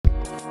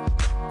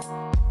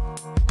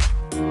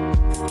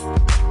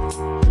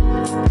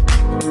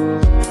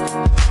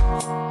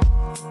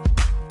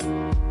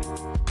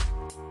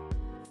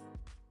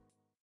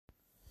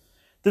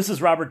This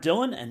is Robert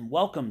Dillon, and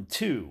welcome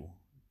to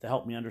the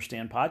Help Me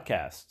Understand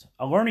podcast,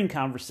 a learning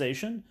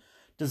conversation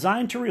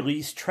designed to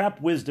release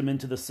trapped wisdom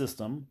into the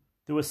system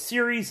through a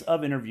series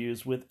of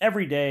interviews with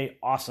everyday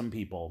awesome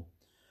people.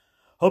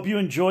 Hope you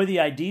enjoy the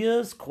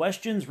ideas,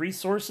 questions,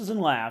 resources, and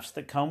laughs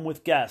that come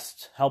with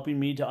guests helping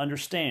me to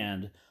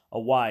understand a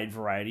wide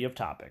variety of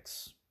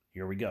topics.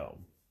 Here we go.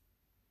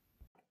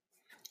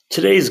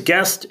 Today's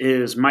guest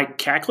is Mike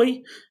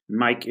Cackley.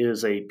 Mike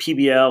is a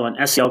PBL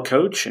and SEL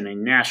coach and a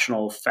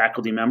national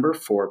faculty member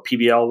for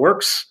PBL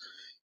Works.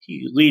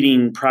 He's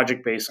leading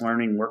project-based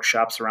learning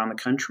workshops around the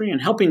country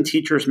and helping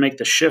teachers make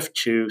the shift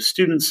to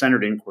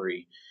student-centered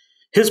inquiry.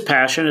 His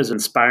passion is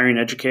inspiring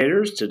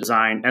educators to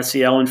design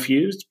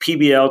SEL-infused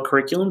PBL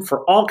curriculum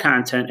for all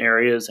content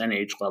areas and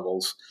age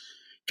levels.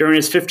 During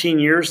his 15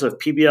 years of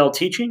PBL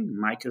teaching,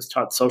 Mike has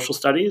taught social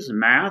studies,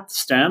 math,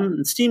 STEM,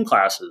 and STEAM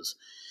classes.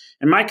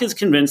 And Mike is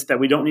convinced that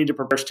we don't need to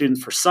prepare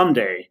students for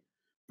someday,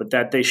 but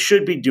that they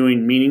should be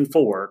doing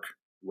meaningful work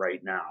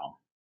right now.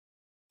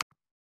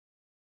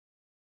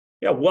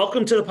 Yeah,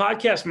 welcome to the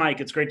podcast, Mike.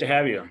 It's great to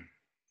have you.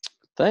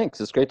 Thanks.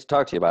 It's great to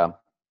talk to you, Bob.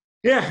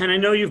 Yeah, and I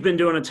know you've been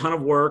doing a ton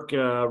of work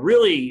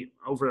really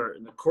over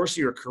the course of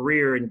your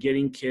career in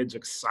getting kids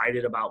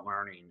excited about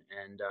learning.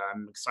 And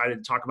I'm excited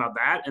to talk about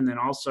that. And then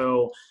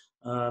also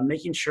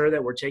making sure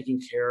that we're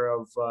taking care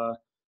of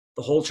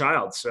the whole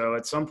child. So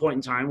at some point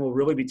in time, we'll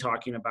really be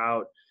talking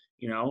about,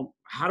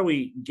 how do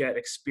we get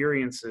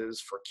experiences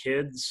for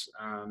kids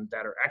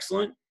that are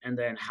excellent? And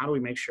then how do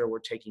we make sure we're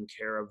taking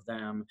care of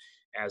them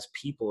as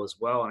people as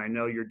well? And I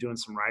know you're doing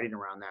some writing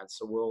around that.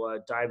 So we'll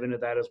dive into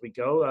that as we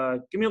go.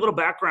 Give me a little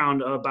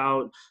background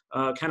about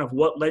kind of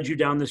what led you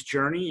down this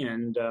journey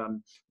and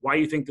why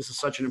you think this is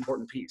such an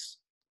important piece.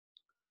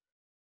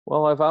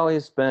 Well, I've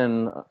always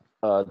been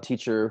a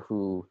teacher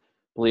who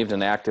believed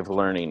in active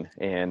learning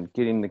and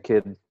getting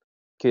the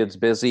kids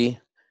busy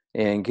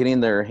and getting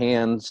their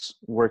hands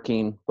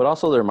working, but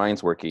also their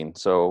minds working.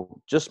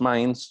 So just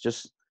hands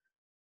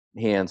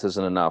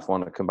isn't enough. I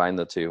want to combine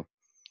the two.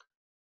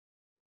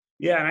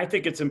 Yeah, and I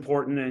think it's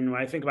important. And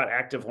when I think about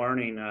active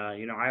learning,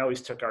 I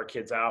always took our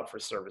kids out for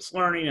service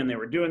learning and they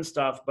were doing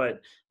stuff. But,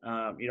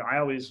 I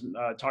always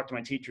talk to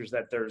my teachers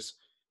that there's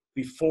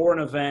before an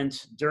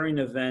event, during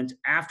the event,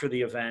 after the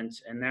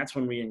event, and that's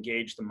when we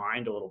engage the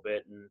mind a little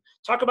bit and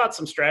talk about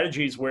some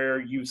strategies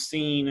where you've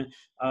seen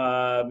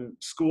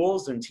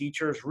schools and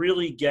teachers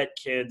really get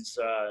kids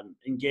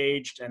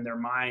engaged and their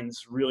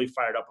minds really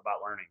fired up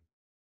about learning.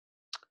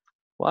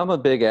 Well, I'm a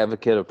big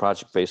advocate of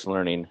project-based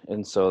learning,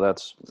 and so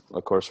that's,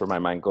 of course, where my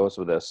mind goes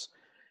with this.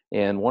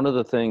 And one of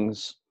the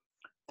things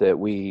that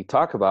we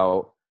talk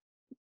about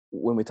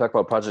when we talk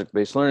about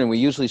project-based learning, we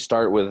usually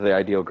start with the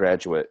ideal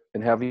graduate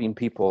and having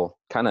people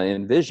kind of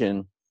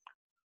envision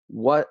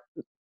what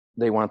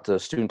they want the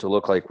student to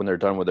look like when they're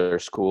done with their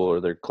school or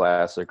their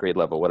class, their grade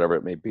level, whatever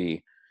it may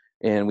be.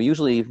 And we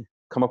usually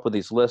come up with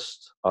these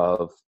lists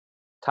of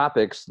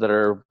topics that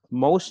are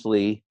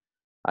mostly,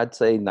 I'd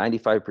say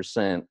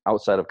 95%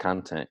 outside of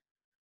content.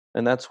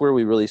 And that's where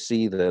we really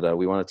see that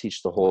we want to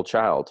teach the whole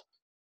child.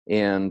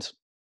 And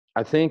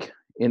I think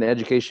in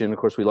education, of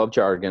course, we love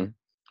jargon.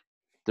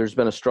 There's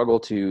been a struggle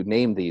to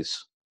name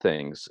these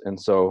things. And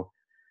so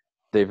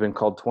they've been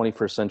called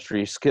 21st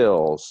century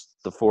skills,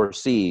 the 4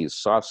 C's,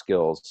 soft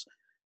skills.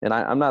 And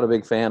I'm not a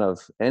big fan of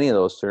any of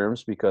those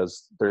terms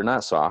because they're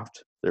not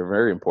soft. They're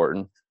very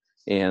important.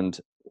 And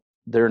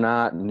they're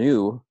not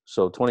new.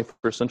 So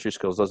 21st century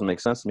skills doesn't make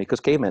sense to me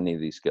because cavemen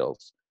need these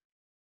skills.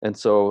 And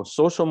so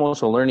social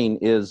emotional learning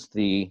is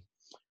the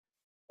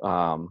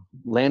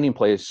landing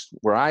place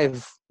where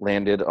I've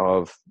landed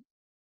of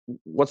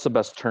what's the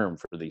best term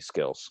for these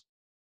skills.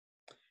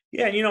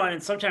 Yeah,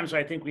 and sometimes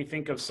I think we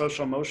think of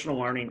social emotional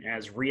learning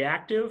as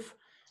reactive.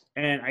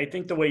 And I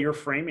think the way you're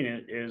framing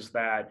it is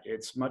that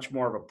it's much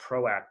more of a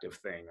proactive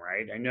thing,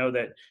 right? I know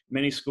that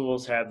many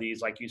schools have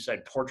these, like you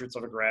said, portraits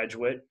of a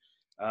graduate.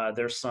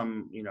 There's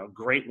some,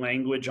 great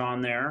language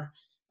on there.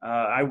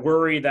 I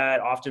worry that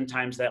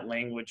oftentimes that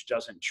language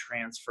doesn't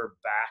transfer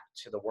back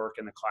to the work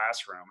in the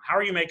classroom. How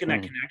are you making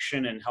that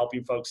connection and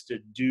helping folks to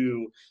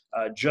do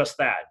just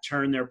that,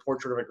 turn their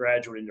portrait of a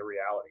graduate into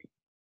reality?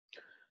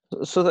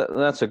 So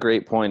that's a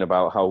great point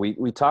about how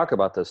we talk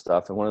about this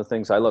stuff. And one of the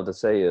things I love to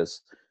say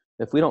is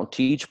if we don't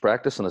teach,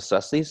 practice, and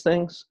assess these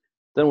things,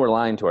 then we're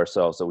lying to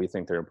ourselves that we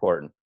think they're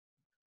important.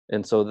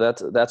 And so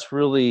that's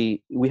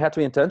really, we have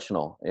to be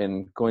intentional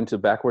in going to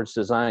backwards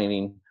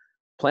designing,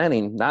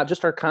 planning, not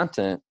just our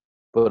content,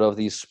 but of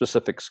these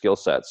specific skill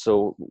sets.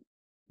 So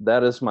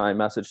that is my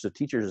message to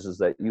teachers is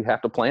that you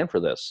have to plan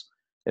for this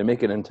and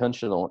make it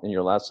intentional in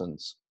your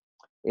lessons.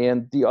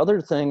 And the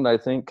other thing that I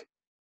think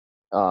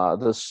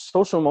the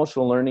social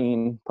emotional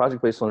learning,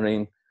 project-based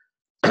learning,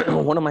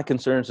 one of my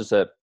concerns is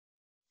that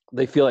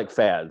they feel like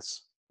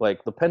fads.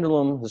 Like the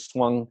pendulum has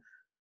swung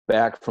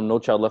back from No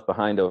Child Left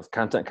Behind of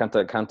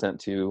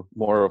content to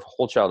more of a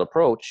whole child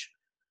approach.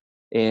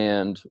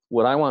 And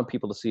what I want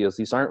people to see is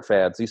these aren't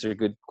fads. These are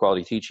good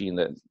quality teaching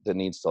that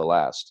needs to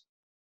last.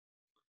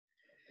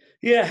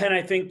 Yeah, and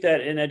I think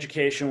that in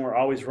education, we're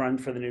always run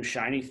for the new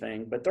shiny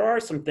thing, but there are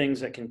some things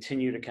that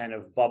continue to kind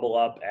of bubble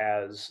up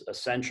as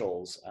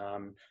essentials.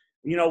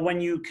 When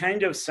you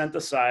kind of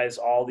synthesize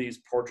all these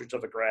portraits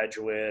of a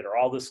graduate or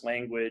all this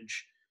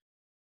language,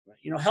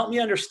 help me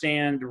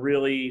understand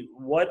really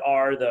what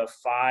are the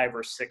 5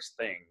 or 6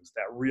 things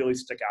that really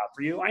stick out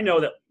for you. I know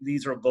that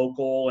these are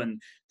local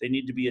and they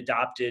need to be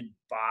adopted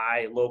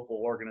by local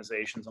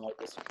organizations and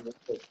local schools,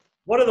 but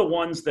what are the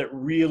ones that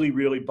really,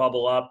 really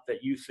bubble up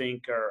that you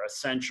think are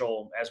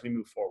essential as we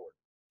move forward?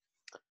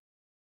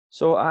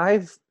 So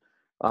I've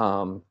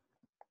um,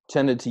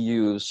 tended to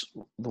use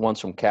the ones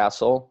from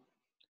Castle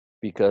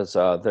because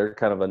they're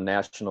kind of a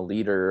national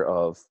leader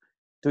of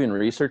doing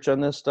research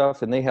on this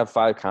stuff, and they have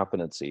 5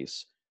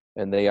 competencies,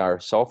 and they are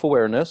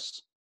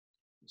self-awareness,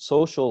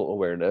 social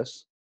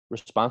awareness,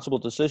 responsible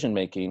decision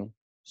making,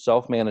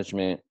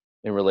 self-management,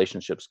 and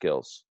relationship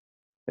skills.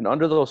 And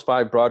under those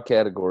 5 broad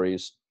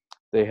categories,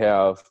 they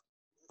have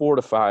 4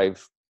 to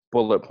 5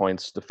 bullet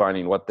points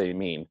defining what they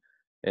mean.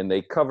 And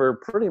they cover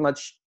pretty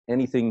much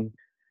anything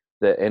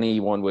that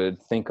anyone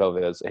would think of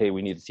as, hey,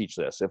 we need to teach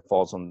this. It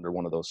falls under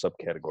one of those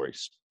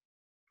subcategories.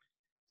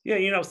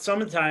 Yeah,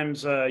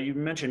 sometimes you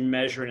mentioned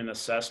measuring and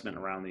assessment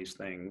around these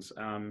things.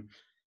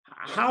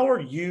 How are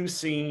you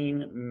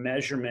seeing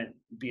measurement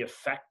be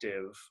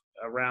effective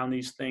around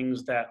these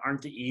things that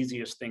aren't the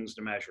easiest things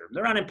to measure?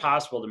 They're not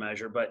impossible to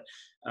measure, but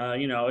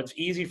it's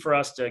easy for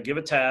us to give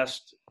a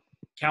test,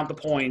 count the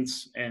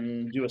points,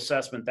 and do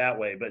assessment that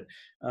way.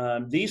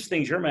 But these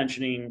things you're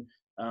mentioning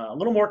a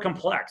little more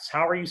complex.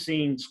 How are you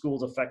seeing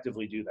schools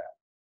effectively do that?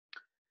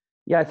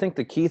 Yeah, I think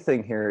the key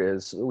thing here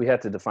is we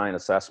have to define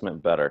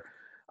assessment better.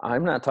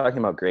 I'm not talking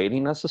about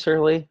grading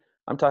necessarily,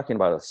 I'm talking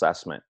about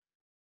assessment.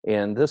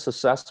 And this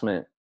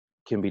assessment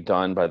can be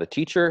done by the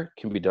teacher,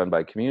 can be done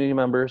by community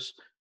members,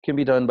 can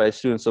be done by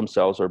students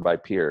themselves or by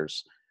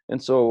peers.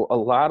 And so a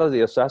lot of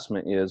the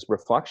assessment is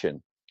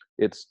reflection.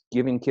 It's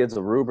giving kids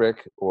a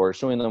rubric or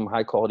showing them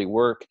high quality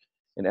work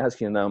and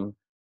asking them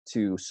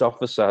to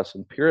self-assess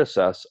and peer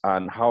assess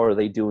on how are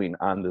they doing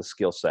on this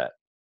skill set.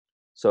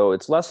 So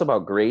it's less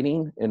about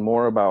grading and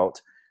more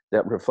about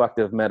that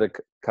reflective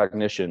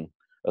metacognition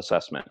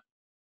assessment.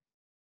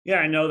 Yeah,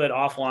 I know that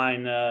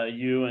offline,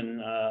 you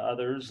and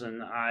others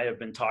and I have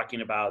been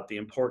talking about the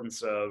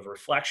importance of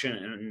reflection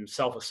and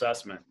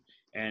self-assessment.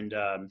 And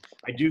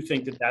I do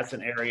think that that's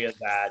an area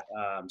that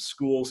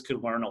schools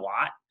could learn a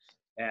lot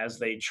as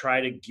they try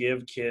to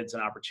give kids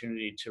an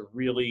opportunity to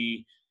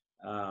really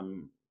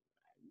um,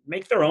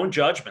 make their own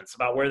judgments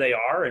about where they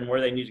are and where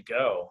they need to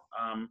go.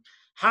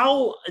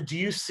 How do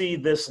you see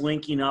this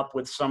linking up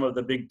with some of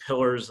the big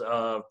pillars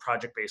of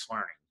project-based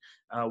learning?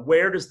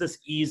 Where does this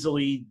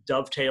easily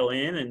dovetail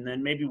in, and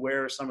then maybe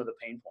where are some of the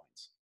pain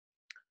points?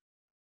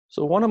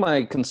 So one of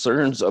my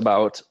concerns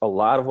about a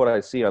lot of what I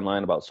see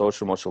online about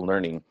social emotional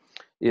learning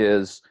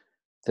is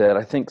that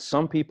I think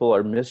some people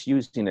are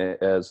misusing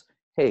it as,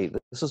 hey,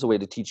 this is a way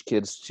to teach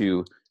kids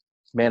to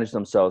manage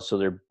themselves so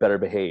they're better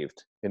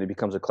behaved. And it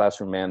becomes a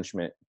classroom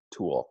management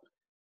tool.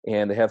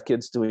 And they have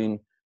kids doing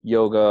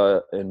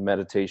yoga and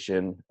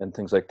meditation and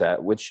things like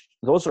that, which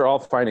those are all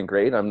fine and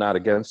great. I'm not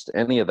against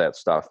any of that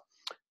stuff.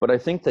 But I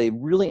think they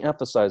really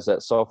emphasize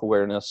that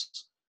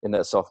self-awareness and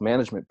that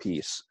self-management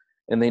piece,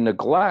 and they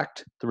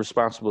neglect the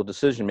responsible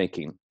decision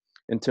making.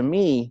 And to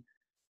me,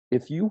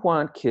 if you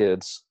want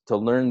kids to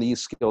learn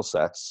these skill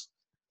sets,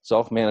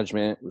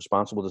 self-management,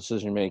 responsible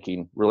decision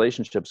making,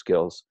 relationship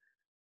skills,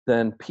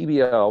 then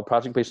PBL,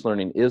 project-based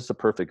learning, is the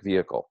perfect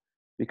vehicle.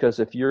 Because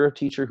if you're a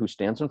teacher who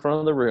stands in front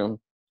of the room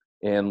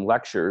and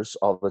lectures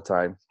all the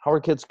time, how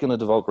are kids going to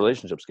develop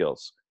relationship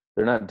skills?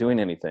 They're not doing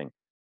anything.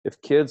 If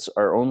kids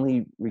are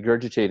only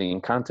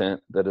regurgitating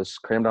content that is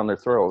crammed down their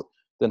throat,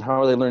 then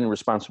how are they learning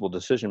responsible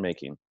decision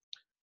making?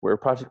 Where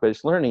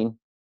project-based learning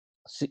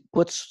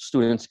puts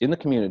students in the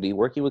community,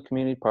 working with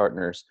community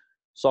partners,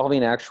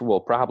 solving actual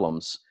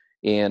problems,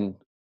 and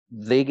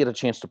they get a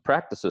chance to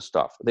practice this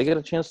stuff. They get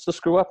a chance to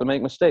screw up and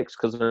make mistakes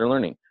because they're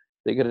learning.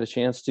 They get a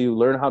chance to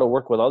learn how to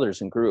work with others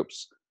in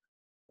groups.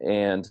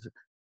 And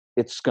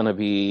it's going to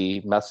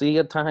be messy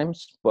at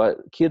times, but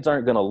kids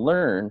aren't going to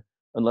learn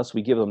unless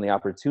we give them the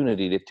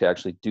opportunity to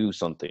actually do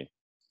something.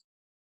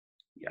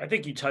 Yeah, I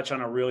think you touch on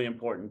a really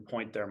important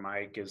point there,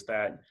 Mike, is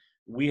that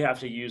we have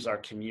to use our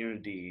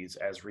communities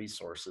as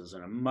resources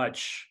in a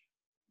much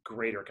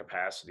greater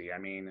capacity. I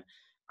mean,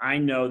 I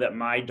know that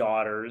my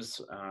daughters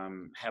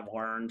have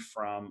learned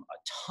from a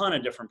ton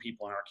of different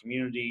people in our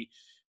community,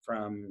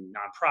 from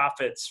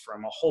nonprofits,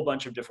 from a whole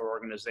bunch of different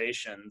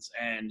organizations,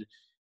 and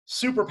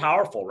super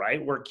powerful,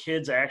 right? Where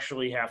kids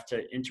actually have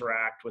to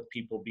interact with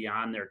people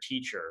beyond their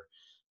teacher.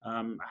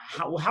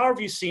 How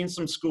have you seen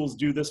some schools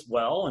do this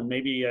well, and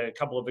maybe a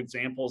couple of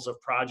examples of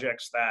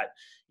projects that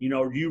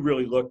you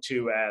really look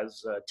to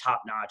as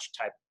top-notch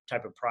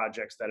type of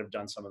projects that have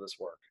done some of this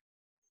work?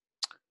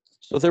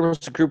 So there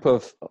was a group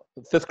of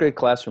fifth grade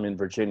classroom in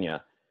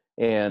Virginia,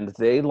 and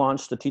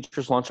the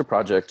teachers launched a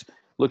project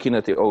looking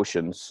at the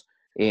oceans,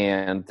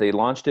 and they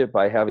launched it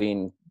by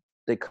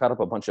they cut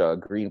up a bunch of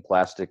green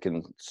plastic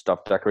and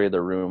stuff, decorated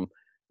their room,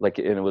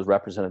 and it was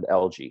represented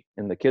algae.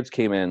 And the kids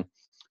came in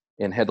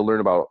and had to learn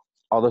about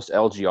all this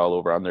algae all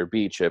over on their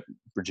beach at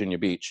Virginia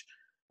Beach.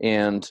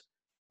 And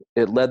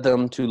it led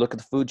them to look at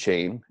the food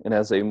chain. And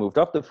as they moved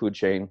up the food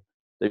chain,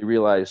 they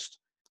realized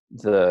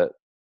that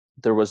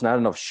there was not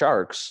enough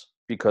sharks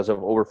because of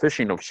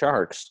overfishing of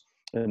sharks.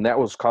 And that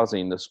was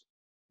causing this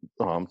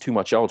too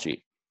much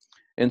algae.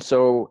 And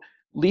so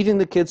leading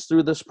the kids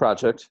through this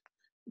project,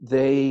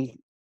 they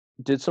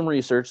did some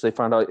research. They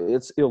found out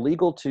it's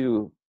illegal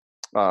to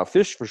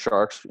fish for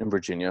sharks in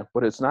Virginia,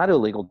 but it's not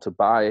illegal to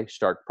buy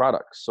shark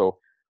products. So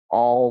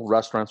all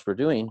restaurants were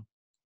doing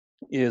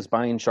is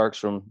buying sharks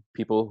from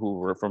people who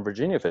were from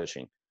Virginia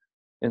fishing.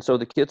 And so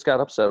the kids got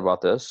upset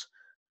about this,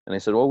 and they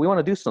said, well, we want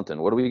to do something.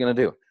 What are we going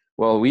to do?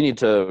 Well, we need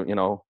to,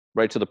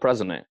 write to the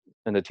president.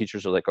 And the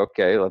teachers are like,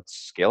 okay, let's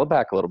scale it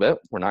back a little bit.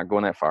 We're not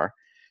going that far.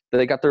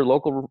 They got their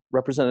local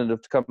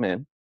representative to come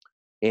in,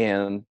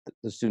 and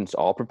the students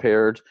all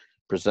prepared,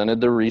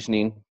 presented their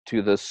reasoning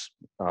to this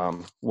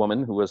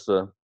woman who was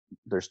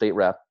their state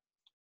rep.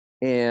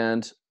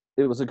 And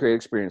it was a great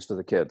experience for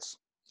the kids.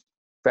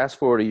 Fast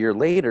forward a year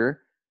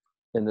later,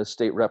 and the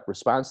state rep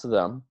responds to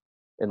them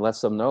and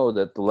lets them know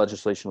that the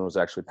legislation was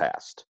actually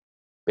passed,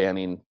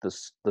 banning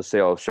the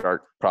sale of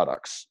shark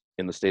products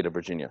in the state of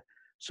Virginia.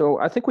 So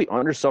I think we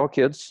undersell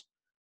kids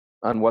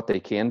on what they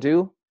can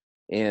do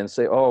and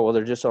say, oh, well,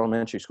 they're just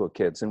elementary school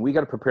kids, and we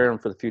got to prepare them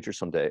for the future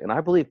someday. And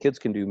I believe kids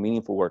can do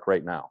meaningful work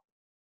right now.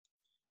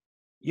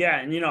 Yeah,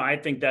 and I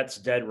think that's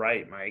dead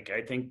right, Mike.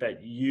 I think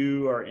that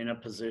you are in a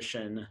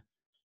position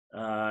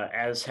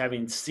as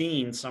having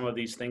seen some of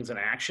these things in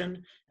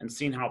action and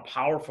seen how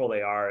powerful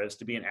they are, as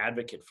to be an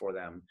advocate for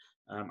them.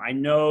 I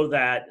know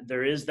that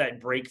there is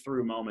that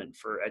breakthrough moment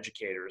for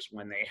educators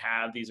when they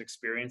have these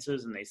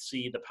experiences and they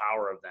see the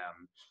power of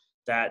them,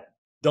 that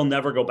they'll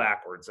never go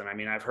backwards. And I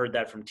mean, I've heard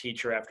that from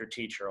teacher after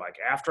teacher. Like,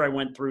 after I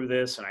went through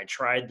this and I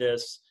tried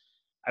this,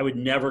 I would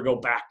never go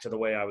back to the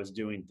way I was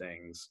doing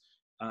things.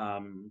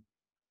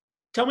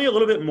 Tell me a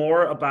little bit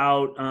more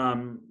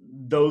about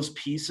those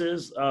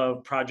pieces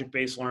of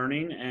project-based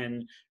learning,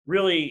 and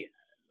really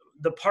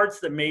the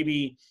parts that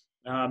maybe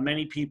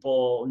many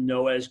people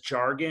know as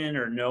jargon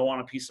or know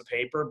on a piece of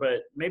paper, but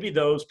maybe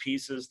those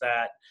pieces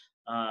that,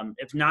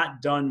 if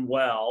not done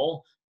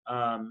well,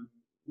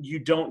 you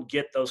don't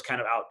get those kind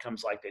of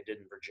outcomes like they did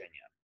in Virginia.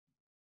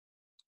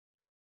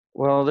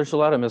 Well, there's a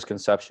lot of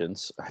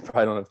misconceptions. I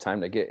probably don't have time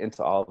to get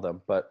into all of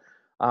them, but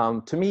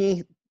to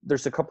me,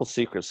 there's a couple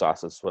secret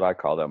sauces, what I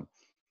call them.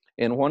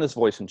 And one is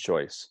voice and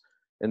choice.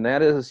 And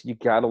that is, you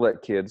got to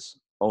let kids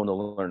own the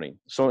learning.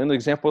 So in the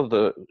example of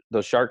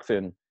the shark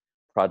fin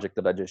project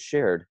that I just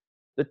shared,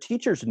 the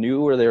teachers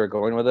knew where they were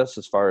going with this,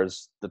 as far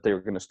as that they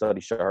were going to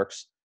study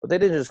sharks, but they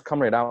didn't just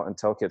come right out and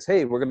tell kids,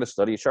 hey, we're going to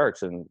study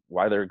sharks and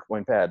why they're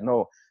going bad.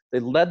 No, they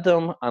led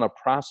them on a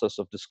process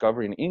of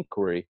discovery and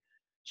inquiry,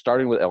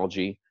 starting with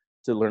algae,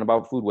 to learn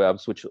about food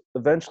webs, which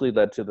eventually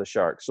led to the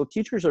sharks. So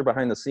teachers are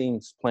behind the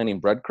scenes planting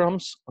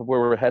breadcrumbs of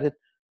where we're headed,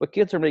 but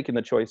kids are making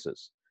the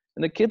choices.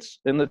 And the kids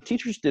and the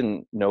teachers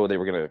didn't know they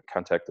were going to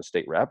contact the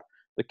state rep.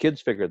 The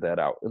kids figured that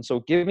out. And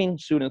so giving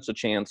students a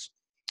chance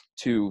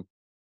to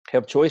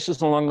have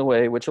choices along the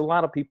way, which a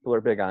lot of people are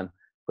big on.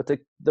 But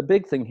the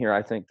big thing here,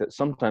 I think, that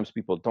sometimes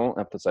people don't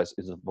emphasize,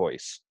 is a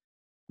voice.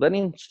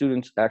 Letting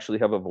students actually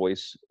have a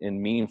voice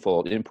and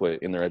meaningful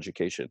input in their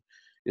education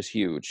is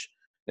huge.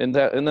 And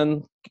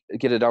then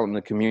get it out in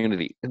the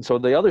community. And so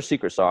the other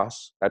secret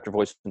sauce after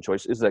voice and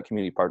choice is that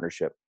community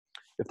partnership.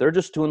 If they're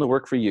just doing the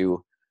work for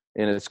you,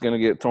 and it's going to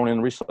get thrown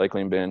in the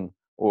recycling bin,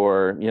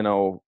 or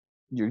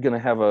you're going to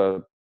have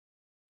a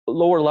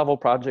lower level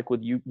project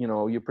with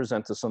you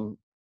present to some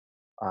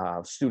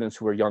students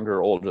who are younger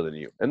or older than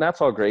you, and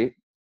that's all great,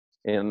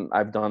 and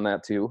I've done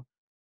that too.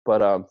 But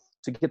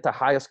to get the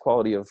highest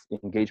quality of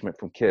engagement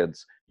from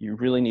kids, you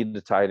really need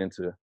to tie it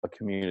into a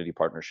community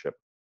partnership.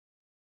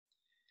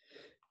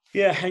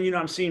 Yeah, and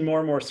I'm seeing more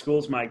and more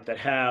schools, Mike, that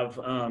have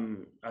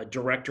a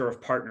director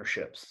of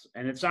partnerships,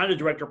 and it's not a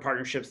director of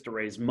partnerships to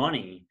raise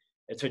money.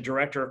 It's a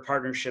director of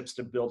partnerships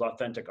to build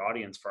authentic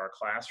audience for our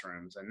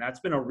classrooms. And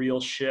that's been a real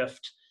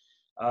shift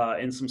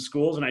in some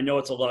schools. And I know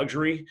it's a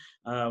luxury.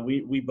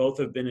 We both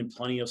have been in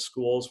plenty of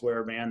schools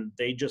where, man,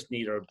 they just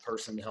need a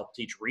person to help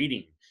teach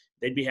reading.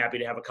 They'd be happy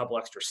to have a couple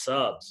extra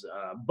subs.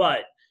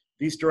 But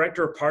these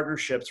director of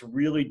partnerships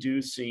really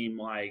do seem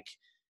like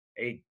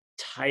a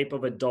type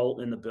of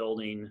adult in the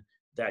building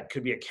that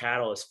could be a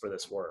catalyst for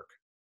this work.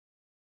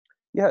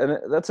 Yeah,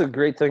 and that's a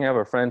great thing. I have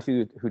a friend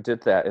who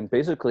did that. And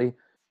basically,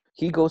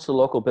 he goes to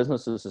local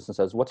businesses and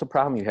says, what's a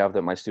problem you have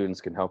that my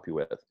students can help you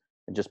with?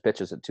 And just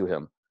pitches it to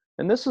him.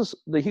 And this is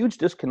the huge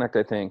disconnect,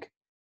 I think,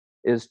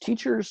 is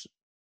teachers.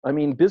 I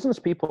mean, business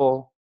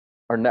people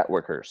are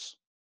networkers.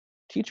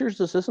 Teachers,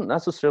 this isn't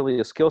necessarily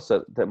a skill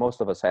set that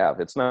most of us have.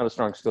 It's not a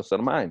strong skill set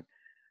of mine.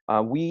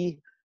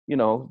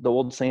 The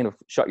old saying of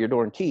shut your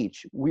door and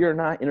teach, we are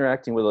not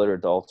interacting with other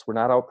adults. We're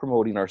not out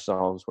promoting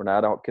ourselves. We're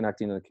not out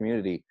connecting in the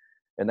community.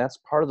 And that's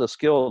part of the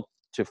skill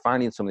to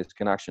finding some of these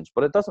connections.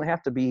 But it doesn't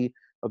have to be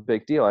a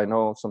big deal. I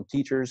know some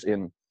teachers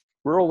in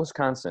rural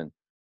Wisconsin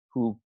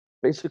who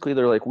basically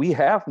they're like, we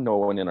have no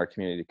one in our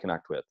community to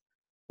connect with.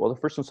 Well, the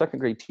first and second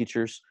grade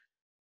teachers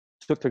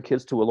took their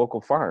kids to a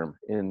local farm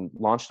and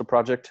launched a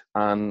project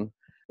on,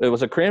 it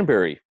was a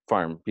cranberry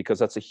farm because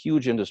that's a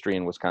huge industry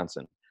in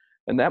Wisconsin.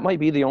 And that might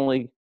be the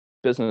only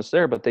business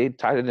there, but they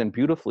tied it in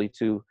beautifully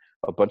to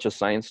a bunch of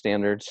science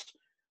standards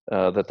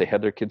that they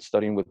had their kids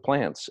studying with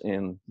plants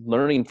and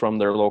learning from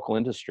their local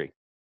industry.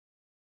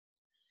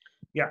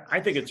 Yeah, I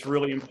think it's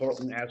really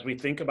important as we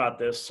think about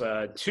this,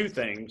 two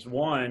things.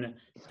 One,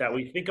 that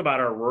we think about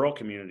our rural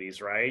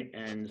communities, right?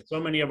 And so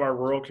many of our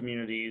rural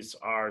communities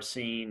are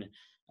seeing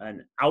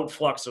an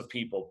outflux of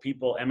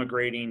people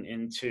emigrating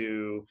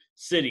into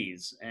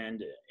cities.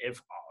 And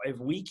if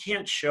we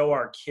can't show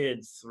our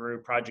kids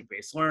through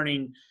project-based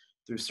learning,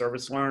 through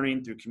service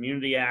learning, through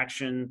community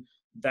action,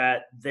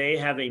 that they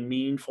have a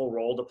meaningful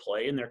role to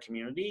play in their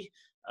community,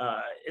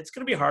 it's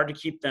going to be hard to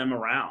keep them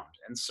around.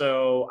 And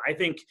so I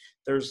think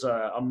there's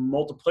a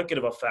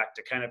multiplicative effect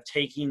to kind of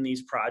taking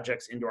these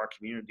projects into our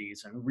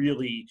communities and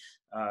really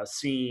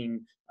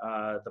seeing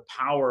the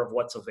power of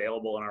what's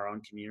available in our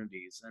own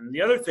communities. And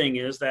the other thing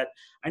is that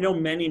I know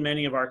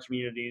many of our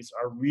communities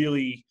are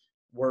really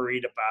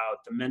worried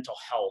about the mental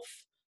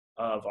health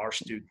of our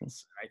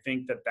students. I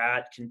think that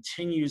that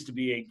continues to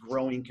be a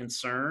growing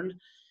concern.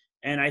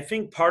 And I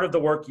think part of the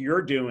work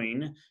you're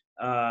doing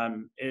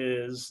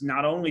is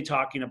not only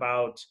talking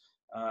about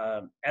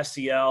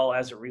SEL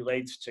as it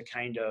relates to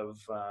kind of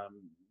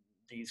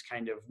these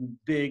kind of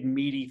big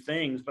meaty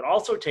things, but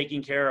also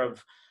taking care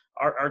of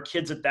our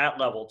kids at that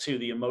level too,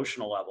 the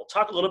emotional level.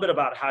 Talk a little bit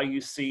about how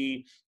you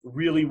see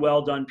really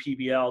well done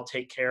PBL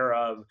take care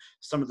of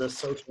some of the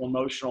social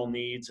emotional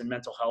needs and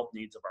mental health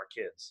needs of our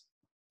kids.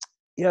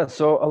 Yeah,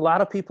 so a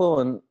lot of people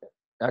and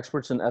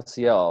experts in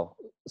SEL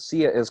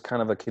see it as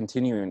kind of a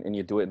continuum and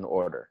you do it in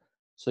order.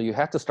 So you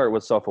have to start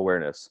with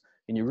self-awareness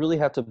and you really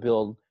have to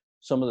build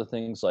some of the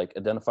things like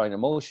identifying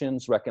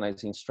emotions,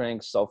 recognizing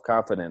strengths,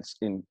 self-confidence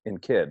in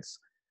kids.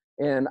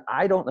 And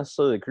I don't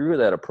necessarily agree with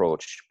that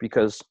approach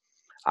because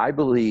I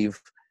believe,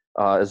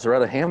 as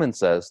Zaretta Hammond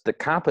says, that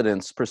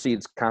competence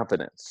precedes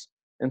confidence.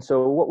 And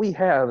so what we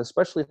have,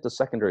 especially at the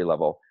secondary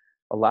level,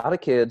 a lot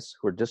of kids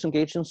who are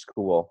disengaged in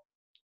school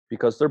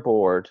because they're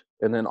bored,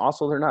 and then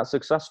also they're not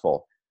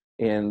successful.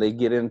 And they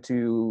get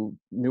into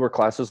newer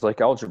classes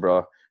like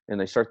algebra, and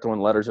they start throwing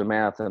letters in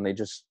math, and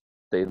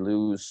they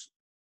lose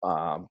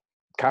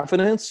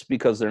confidence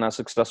because they're not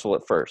successful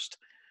at first.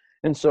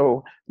 And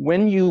so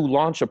when you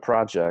launch a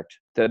project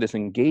that is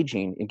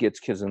engaging and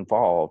gets kids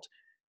involved,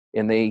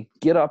 and they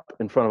get up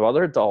in front of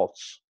other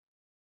adults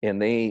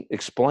and they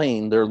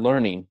explain their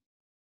learning,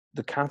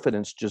 the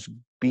confidence just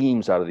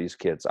beams out of these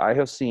kids. I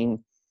have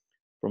seen,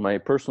 from my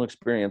personal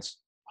experience,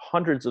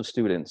 hundreds of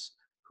students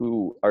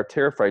who are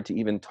terrified to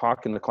even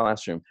talk in the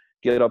classroom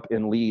get up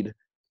and lead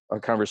a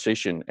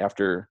conversation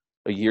after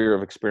a year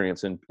of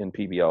experience in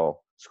PBL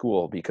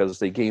school because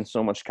they gain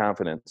so much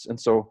confidence. And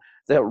so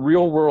that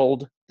real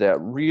world, that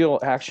real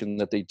action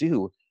that they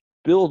do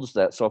builds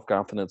that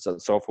self-confidence,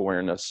 that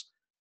self-awareness,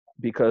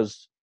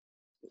 because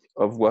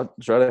of what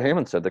Zaretta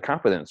Hammond said, the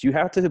competence. You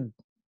have to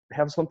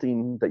have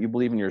something that you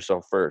believe in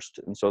yourself first.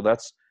 And so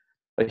that's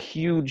a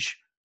huge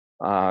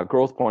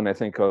growth point, I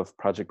think, of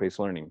project-based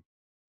learning.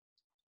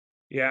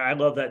 Yeah, I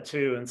love that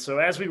too. And so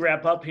as we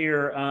wrap up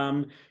here,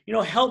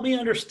 help me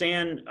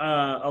understand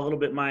a little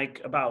bit, Mike,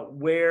 about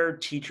where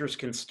teachers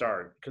can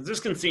start, because this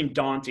can seem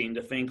daunting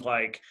to think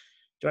like,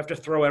 do I have to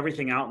throw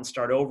everything out and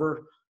start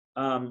over?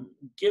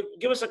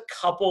 Give us a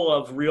couple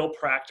of real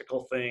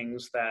practical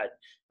things that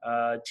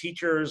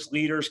teachers,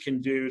 leaders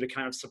can do to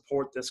kind of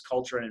support this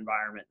culture and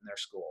environment in their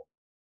school.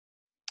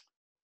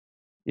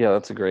 Yeah,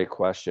 that's a great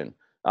question.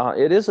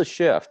 It is a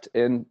shift,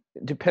 and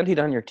depending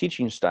on your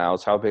teaching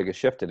styles, how big a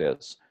shift it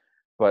is.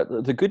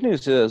 But the good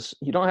news is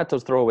you don't have to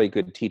throw away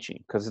good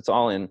teaching because it's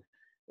all in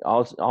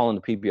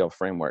the PBL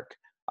framework.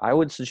 I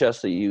would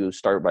suggest that you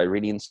start by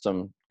reading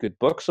some good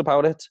books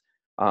about it.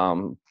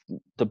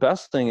 The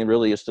best thing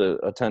really is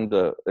to attend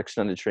the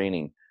extended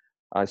training.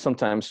 I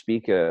sometimes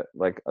speak at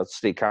like a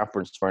state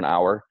conference for an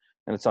hour,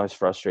 and it's always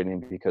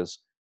frustrating because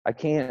I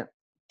can't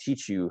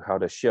teach you how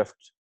to shift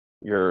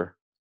your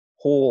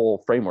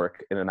whole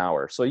framework in an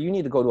hour. So you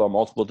need to go to a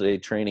multiple day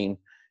training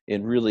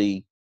and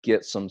really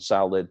get some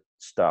solid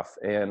stuff.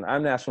 And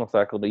I'm national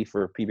faculty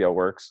for PBL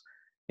Works,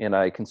 and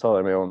I consult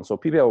on my own. So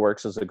PBL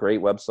Works is a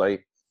great website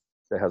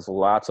that has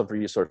lots of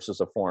resources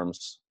of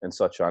forms and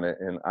such on it.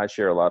 And I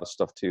share a lot of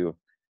stuff too.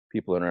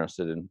 People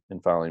interested in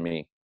following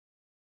me.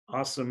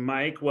 Awesome,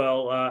 Mike.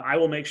 Well, I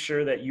will make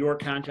sure that your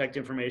contact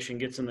information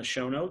gets in the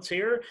show notes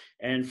here.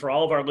 And for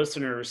all of our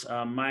listeners,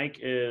 Mike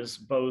is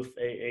both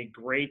a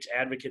great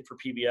advocate for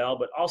PBL,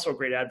 but also a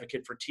great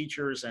advocate for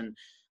teachers. And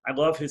I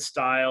love his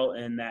style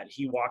in that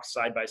he walks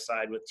side by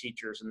side with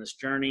teachers in this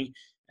journey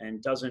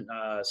and doesn't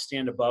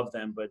stand above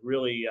them, but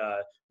really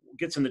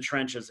gets in the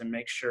trenches and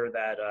makes sure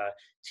that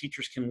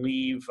teachers can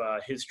leave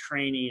his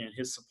training and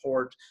his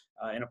support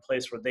in a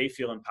place where they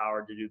feel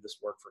empowered to do this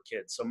work for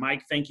kids. So,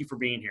 Mike, thank you for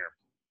being here.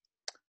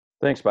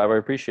 Thanks, Bob. I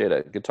appreciate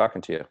it. Good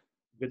talking to you.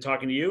 Good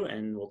talking to you,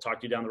 and we'll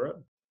talk to you down the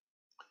road.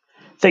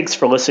 Thanks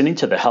for listening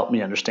to the Help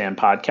Me Understand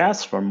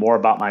podcast. For more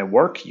about my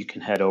work, you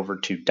can head over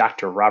to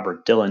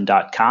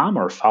drrobertdillon.com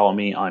or follow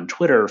me on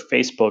Twitter,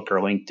 Facebook,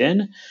 or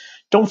LinkedIn.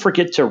 Don't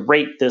forget to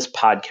rate this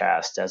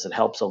podcast as it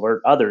helps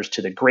alert others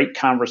to the great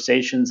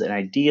conversations and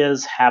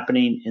ideas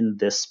happening in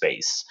this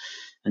space.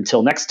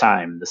 Until next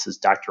time, this is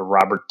Dr.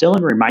 Robert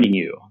Dillon reminding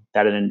you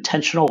that an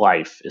intentional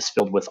life is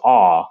filled with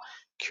awe,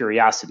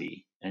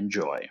 curiosity, and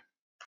joy.